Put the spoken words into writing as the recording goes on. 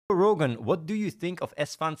Rogan, what do you think of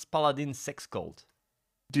Esfand's Paladin sex cult?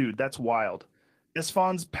 Dude, that's wild.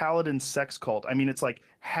 Esfand's paladin sex cult. I mean, it's like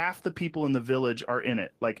half the people in the village are in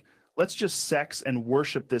it. Like, let's just sex and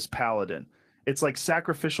worship this paladin. It's like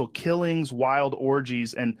sacrificial killings, wild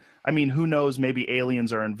orgies, and I mean, who knows, maybe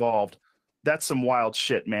aliens are involved. That's some wild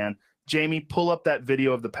shit, man. Jamie, pull up that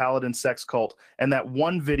video of the paladin sex cult and that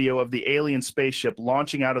one video of the alien spaceship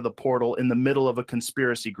launching out of the portal in the middle of a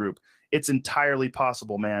conspiracy group. It's entirely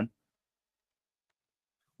possible, man.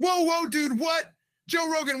 Whoa, whoa, dude, what? Joe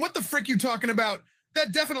Rogan, what the frick you talking about?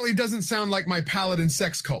 That definitely doesn't sound like my paladin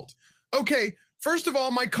sex cult. Okay, first of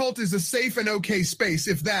all, my cult is a safe and okay space,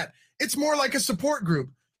 if that. It's more like a support group.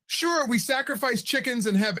 Sure, we sacrifice chickens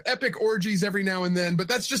and have epic orgies every now and then, but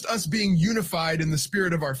that's just us being unified in the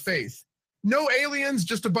spirit of our faith. No aliens,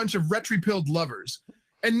 just a bunch of retry-pilled lovers.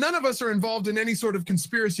 And none of us are involved in any sort of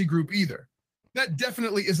conspiracy group either. That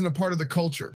definitely isn't a part of the culture.